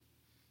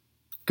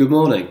Good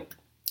morning.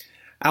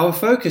 Our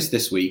focus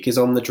this week is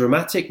on the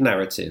dramatic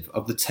narrative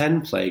of the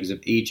 10 plagues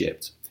of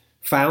Egypt,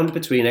 found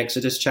between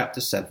Exodus chapter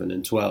 7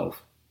 and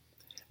 12.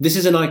 This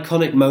is an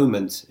iconic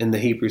moment in the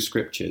Hebrew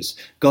Scriptures.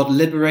 God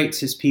liberates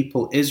his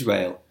people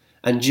Israel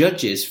and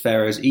judges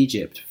Pharaoh's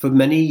Egypt for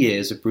many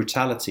years of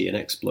brutality and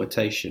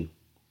exploitation.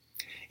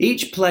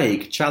 Each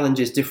plague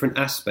challenges different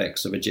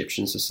aspects of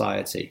Egyptian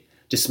society,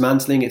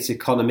 dismantling its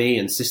economy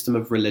and system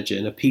of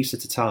religion a piece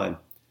at a time.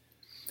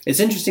 It's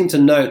interesting to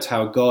note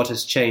how God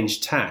has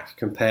changed tack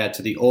compared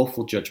to the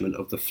awful judgment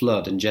of the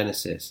flood in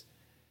Genesis.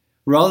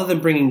 Rather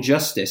than bringing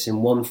justice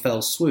in one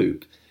fell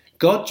swoop,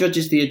 God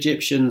judges the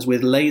Egyptians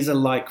with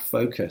laser-like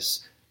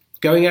focus,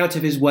 going out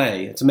of his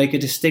way to make a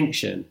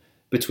distinction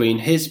between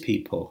his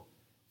people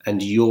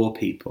and your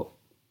people.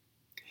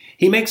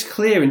 He makes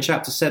clear in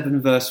chapter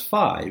 7 verse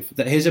 5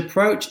 that his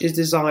approach is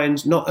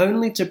designed not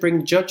only to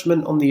bring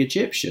judgment on the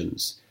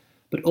Egyptians,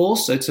 but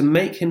also to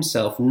make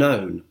himself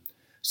known,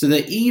 so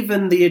that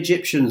even the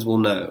Egyptians will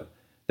know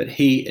that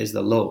he is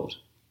the Lord,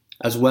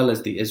 as well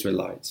as the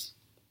Israelites.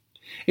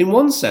 In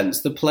one sense,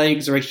 the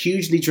plagues are a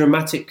hugely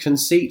dramatic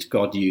conceit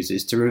God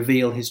uses to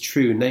reveal his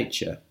true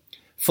nature,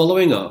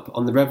 following up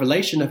on the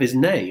revelation of his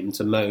name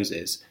to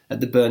Moses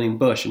at the burning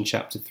bush in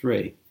chapter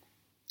 3.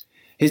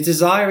 His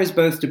desire is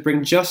both to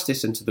bring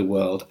justice into the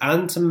world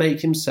and to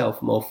make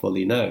himself more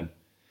fully known.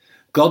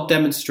 God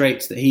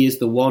demonstrates that he is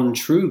the one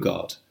true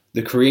God,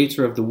 the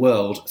creator of the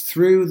world,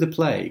 through the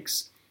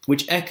plagues,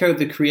 which echo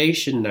the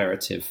creation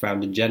narrative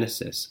found in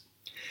Genesis.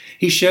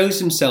 He shows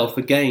himself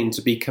again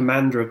to be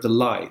commander of the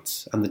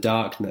light and the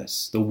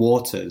darkness, the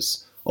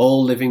waters,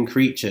 all living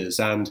creatures,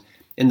 and,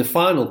 in the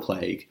final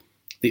plague,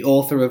 the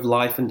author of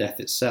life and death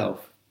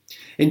itself.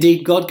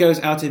 Indeed, God goes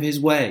out of his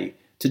way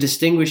to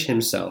distinguish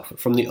himself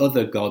from the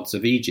other gods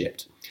of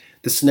Egypt.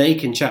 The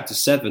snake in chapter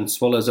 7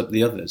 swallows up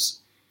the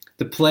others.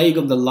 The plague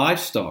of the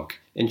livestock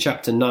in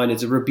chapter 9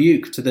 is a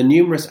rebuke to the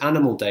numerous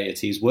animal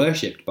deities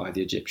worshipped by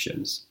the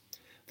Egyptians.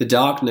 The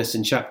darkness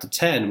in chapter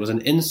 10 was an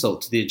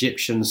insult to the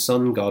Egyptian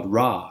sun god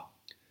Ra.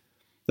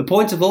 The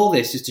point of all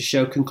this is to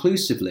show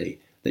conclusively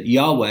that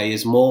Yahweh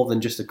is more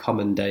than just a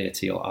common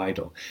deity or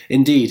idol.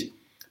 Indeed,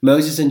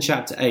 Moses in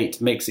chapter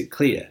 8 makes it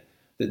clear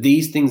that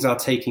these things are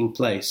taking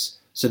place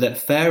so that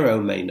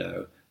Pharaoh may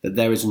know that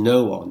there is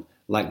no one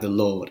like the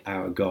Lord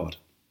our God.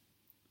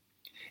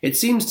 It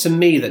seems to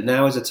me that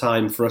now is a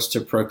time for us to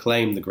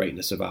proclaim the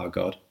greatness of our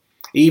God,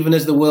 even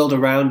as the world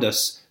around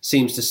us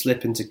seems to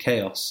slip into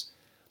chaos.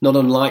 Not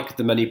unlike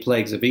the many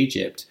plagues of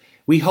Egypt,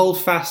 we hold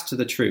fast to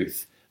the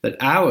truth that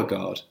our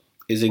God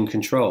is in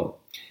control.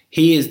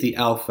 He is the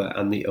Alpha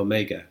and the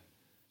Omega,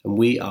 and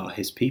we are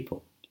his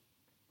people.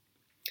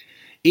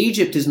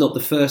 Egypt is not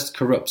the first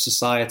corrupt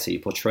society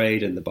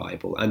portrayed in the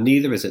Bible, and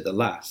neither is it the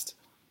last.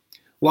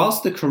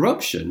 Whilst the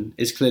corruption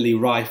is clearly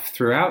rife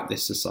throughout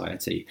this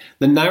society,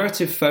 the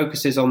narrative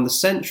focuses on the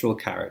central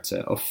character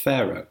of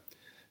Pharaoh,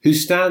 who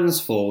stands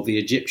for the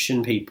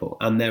Egyptian people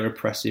and their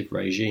oppressive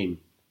regime.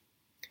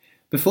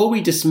 Before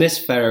we dismiss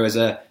Pharaoh as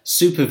a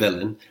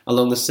supervillain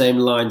along the same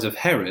lines of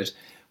Herod,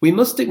 we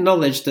must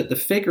acknowledge that the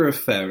figure of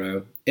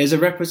Pharaoh is a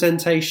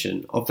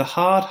representation of the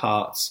hard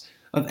hearts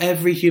of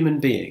every human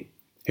being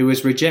who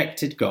has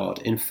rejected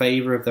God in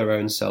favour of their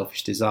own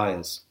selfish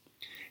desires.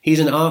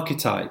 He's an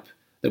archetype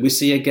that we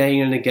see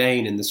again and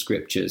again in the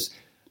Scriptures,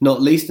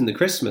 not least in the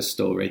Christmas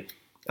story,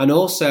 and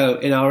also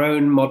in our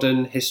own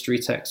modern history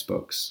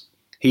textbooks.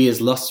 He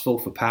is lustful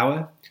for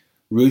power,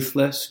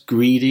 ruthless,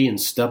 greedy,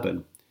 and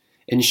stubborn.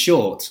 In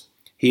short,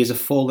 he is a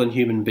fallen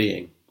human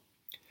being.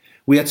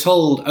 We are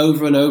told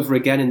over and over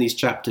again in these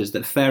chapters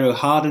that Pharaoh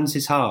hardens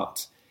his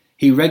heart.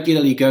 He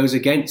regularly goes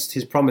against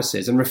his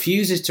promises and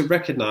refuses to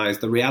recognize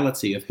the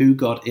reality of who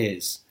God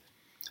is.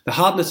 The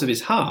hardness of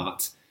his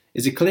heart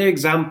is a clear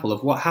example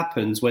of what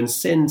happens when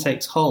sin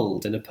takes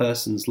hold in a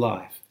person's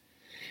life.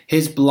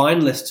 His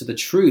blindness to the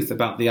truth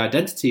about the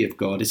identity of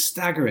God is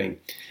staggering.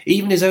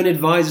 Even his own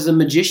advisors and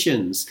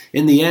magicians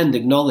in the end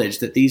acknowledge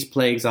that these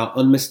plagues are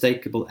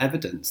unmistakable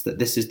evidence that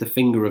this is the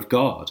finger of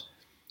God.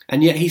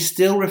 And yet he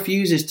still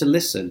refuses to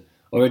listen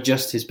or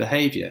adjust his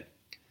behaviour.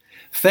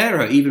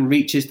 Pharaoh even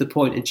reaches the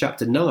point in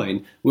chapter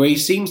 9 where he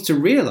seems to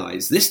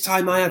realise, "This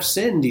time I have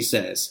sinned," he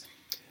says.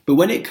 But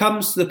when it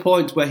comes to the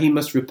point where he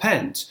must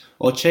repent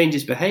or change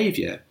his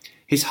behaviour,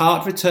 his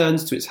heart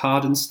returns to its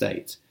hardened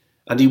state,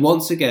 and he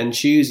once again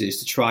chooses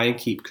to try and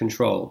keep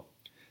control.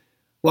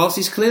 Whilst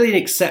he's clearly an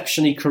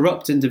exceptionally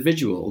corrupt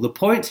individual, the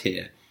point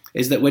here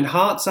is that when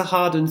hearts are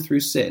hardened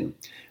through sin,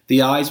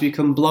 the eyes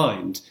become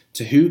blind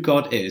to who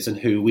God is and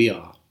who we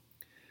are.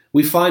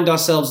 We find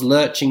ourselves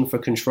lurching for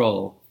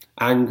control,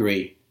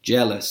 angry,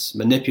 jealous,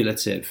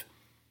 manipulative.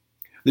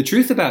 The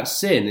truth about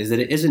sin is that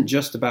it isn't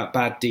just about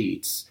bad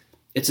deeds.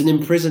 It's an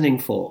imprisoning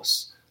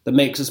force that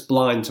makes us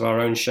blind to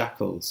our own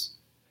shackles.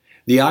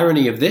 The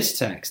irony of this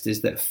text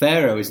is that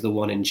Pharaoh is the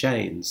one in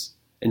chains,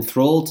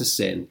 enthralled to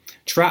sin,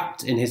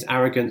 trapped in his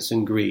arrogance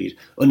and greed,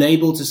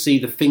 unable to see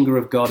the finger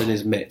of God in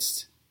his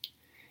midst.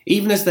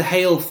 Even as the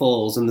hail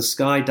falls and the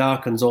sky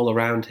darkens all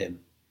around him,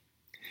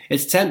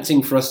 It's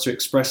tempting for us to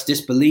express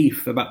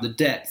disbelief about the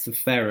depth of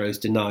Pharaoh's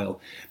denial,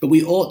 but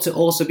we ought to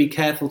also be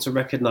careful to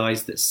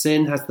recognize that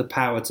sin has the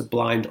power to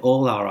blind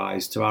all our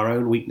eyes to our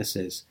own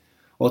weaknesses,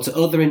 or to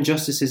other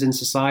injustices in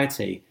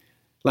society.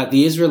 Like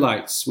the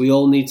Israelites, we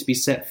all need to be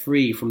set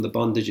free from the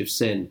bondage of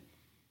sin,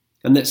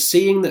 and that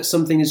seeing that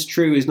something is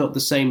true is not the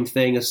same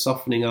thing as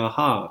softening our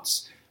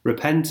hearts,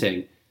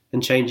 repenting,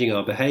 and changing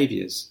our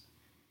behaviours.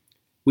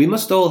 We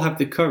must all have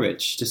the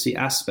courage to see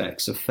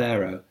aspects of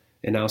Pharaoh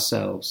in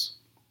ourselves.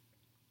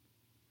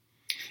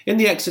 In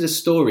the Exodus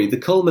story, the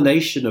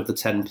culmination of the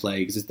 10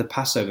 plagues is the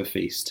Passover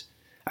feast,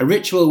 a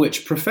ritual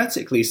which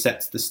prophetically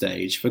sets the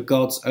stage for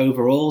God's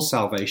overall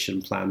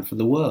salvation plan for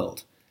the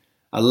world.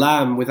 A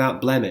lamb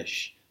without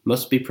blemish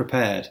must be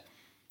prepared,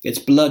 its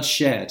blood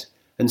shed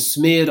and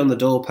smeared on the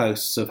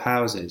doorposts of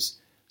houses,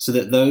 so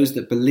that those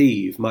that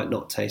believe might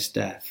not taste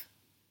death.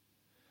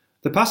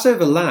 The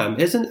Passover lamb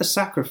isn't a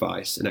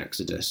sacrifice in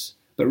Exodus,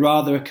 but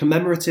rather a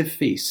commemorative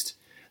feast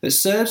that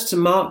serves to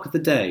mark the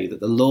day that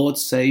the Lord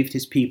saved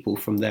his people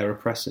from their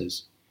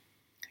oppressors.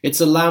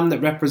 It's a lamb that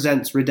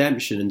represents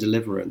redemption and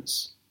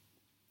deliverance.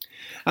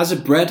 As a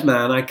bread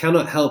man, I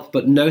cannot help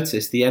but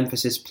notice the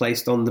emphasis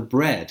placed on the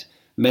bread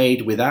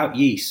made without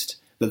yeast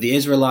that the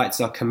Israelites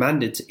are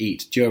commanded to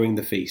eat during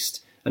the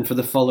feast and for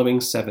the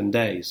following 7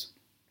 days.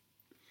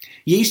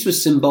 Yeast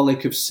was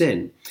symbolic of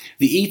sin.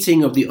 The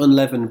eating of the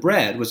unleavened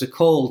bread was a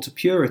call to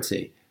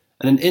purity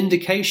and an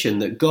indication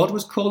that God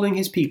was calling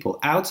his people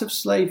out of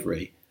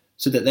slavery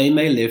so that they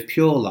may live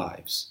pure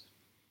lives.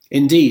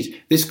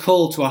 Indeed, this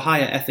call to a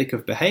higher ethic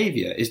of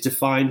behaviour is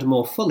defined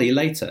more fully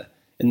later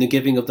in the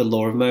giving of the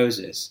law of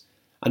Moses,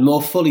 and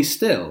more fully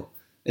still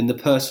in the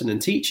person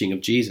and teaching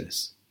of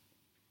Jesus.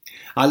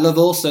 I love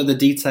also the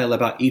detail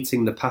about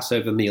eating the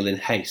Passover meal in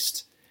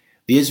haste.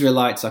 The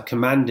Israelites are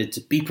commanded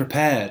to be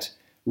prepared,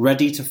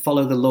 ready to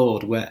follow the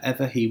Lord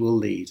wherever he will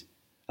lead,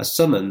 a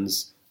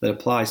summons that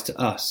applies to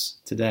us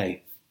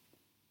today.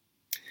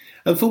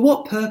 And for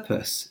what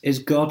purpose is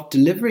God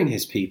delivering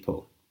his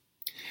people?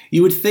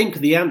 You would think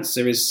the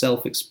answer is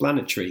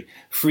self-explanatory.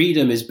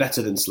 Freedom is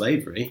better than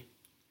slavery.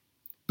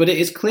 But it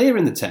is clear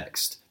in the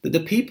text that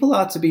the people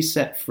are to be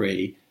set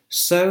free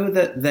so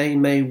that they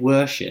may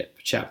worship,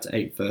 chapter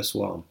 8, verse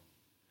 1.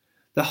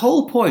 The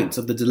whole point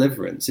of the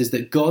deliverance is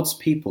that God's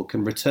people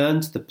can return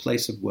to the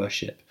place of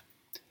worship,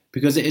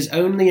 because it is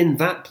only in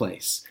that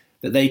place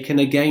that they can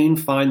again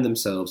find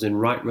themselves in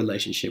right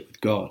relationship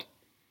with God.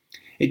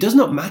 It does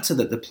not matter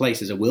that the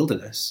place is a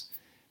wilderness.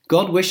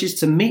 God wishes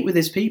to meet with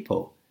his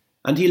people,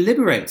 and he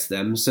liberates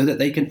them so that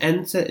they can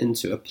enter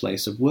into a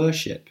place of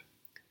worship.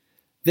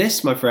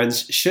 This, my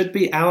friends, should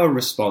be our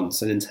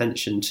response and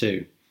intention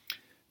too.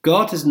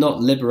 God has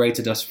not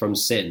liberated us from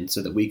sin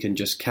so that we can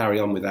just carry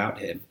on without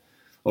him,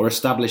 or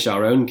establish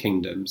our own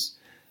kingdoms.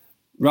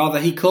 Rather,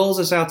 he calls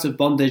us out of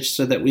bondage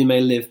so that we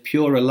may live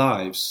purer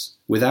lives,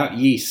 without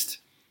yeast,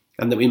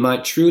 and that we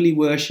might truly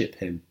worship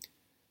him,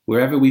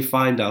 wherever we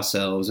find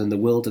ourselves in the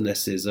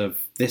wildernesses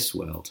of this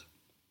world.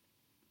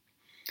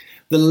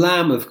 The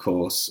Lamb, of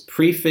course,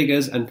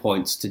 prefigures and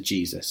points to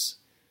Jesus.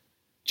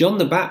 John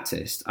the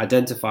Baptist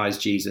identifies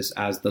Jesus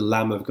as the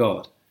Lamb of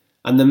God,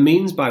 and the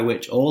means by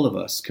which all of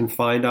us can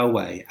find our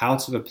way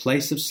out of a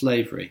place of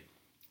slavery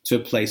to a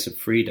place of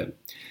freedom.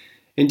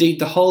 Indeed,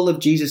 the whole of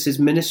Jesus'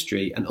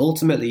 ministry and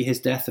ultimately his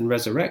death and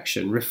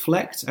resurrection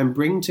reflect and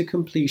bring to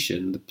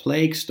completion the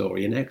plague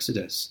story in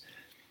Exodus.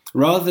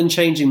 Rather than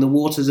changing the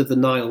waters of the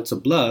Nile to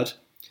blood,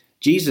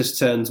 Jesus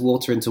turns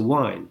water into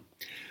wine.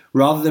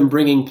 Rather than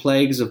bringing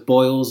plagues of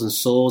boils and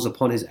sores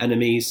upon his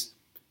enemies,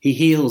 he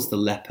heals the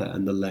leper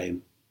and the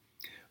lame.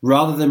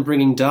 Rather than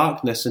bringing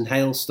darkness and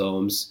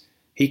hailstorms,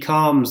 he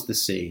calms the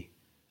sea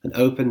and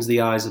opens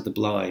the eyes of the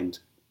blind.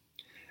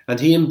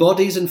 And he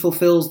embodies and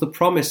fulfills the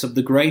promise of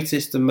the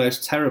greatest and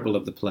most terrible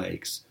of the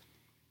plagues.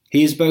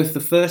 He is both the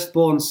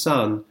firstborn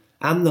son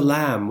and the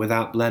lamb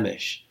without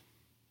blemish.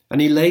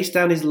 And he lays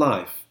down his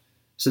life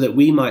so that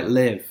we might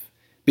live,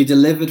 be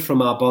delivered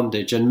from our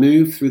bondage, and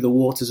move through the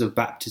waters of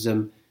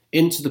baptism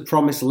into the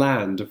promised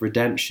land of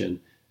redemption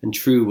and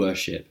true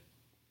worship.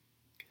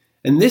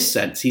 In this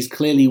sense, he's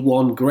clearly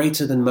one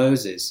greater than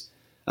Moses,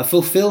 a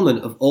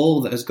fulfillment of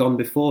all that has gone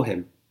before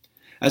him.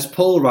 As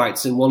Paul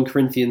writes in 1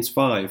 Corinthians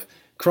 5,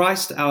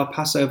 Christ, our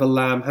Passover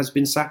lamb, has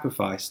been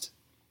sacrificed.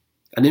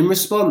 And in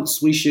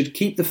response, we should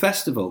keep the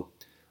festival,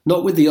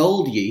 not with the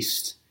old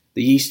yeast,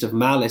 the yeast of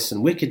malice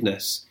and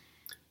wickedness,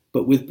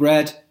 but with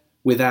bread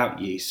without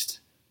yeast,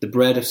 the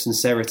bread of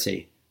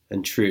sincerity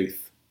and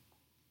truth.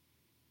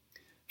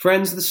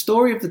 Friends, the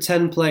story of the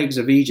 10 plagues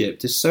of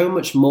Egypt is so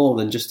much more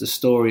than just a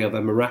story of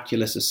a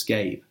miraculous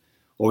escape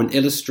or an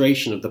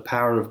illustration of the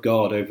power of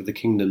God over the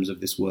kingdoms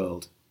of this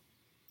world.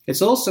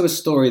 It's also a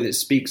story that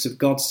speaks of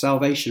God's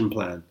salvation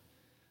plan,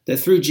 that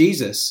through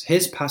Jesus,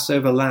 his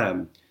Passover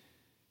lamb,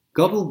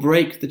 God will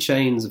break the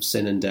chains of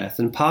sin and death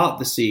and part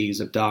the seas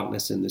of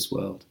darkness in this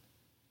world.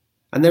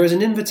 And there is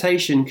an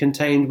invitation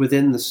contained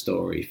within the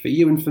story for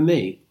you and for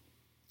me.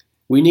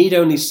 We need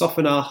only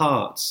soften our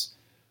hearts,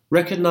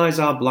 recognize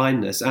our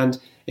blindness, and,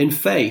 in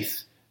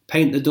faith,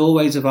 Paint the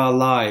doorways of our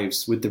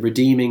lives with the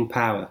redeeming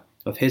power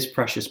of his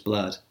precious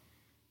blood,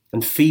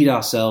 and feed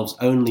ourselves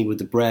only with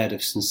the bread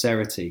of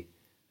sincerity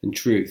and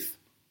truth.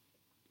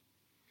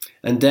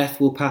 And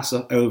death will pass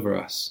over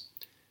us.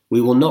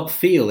 We will not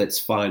feel its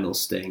final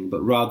sting,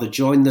 but rather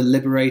join the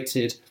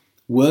liberated,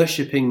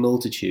 worshipping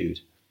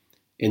multitude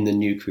in the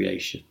new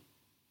creation.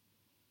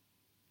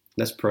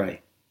 Let's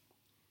pray.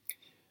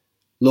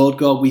 Lord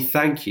God, we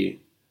thank you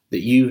that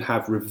you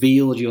have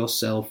revealed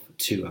yourself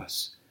to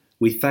us.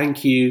 We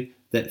thank you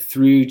that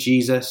through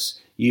Jesus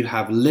you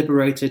have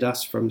liberated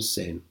us from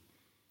sin.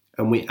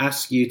 And we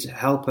ask you to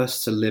help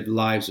us to live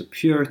lives of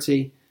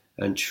purity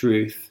and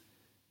truth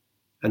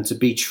and to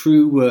be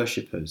true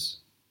worshippers.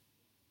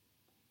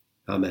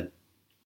 Amen.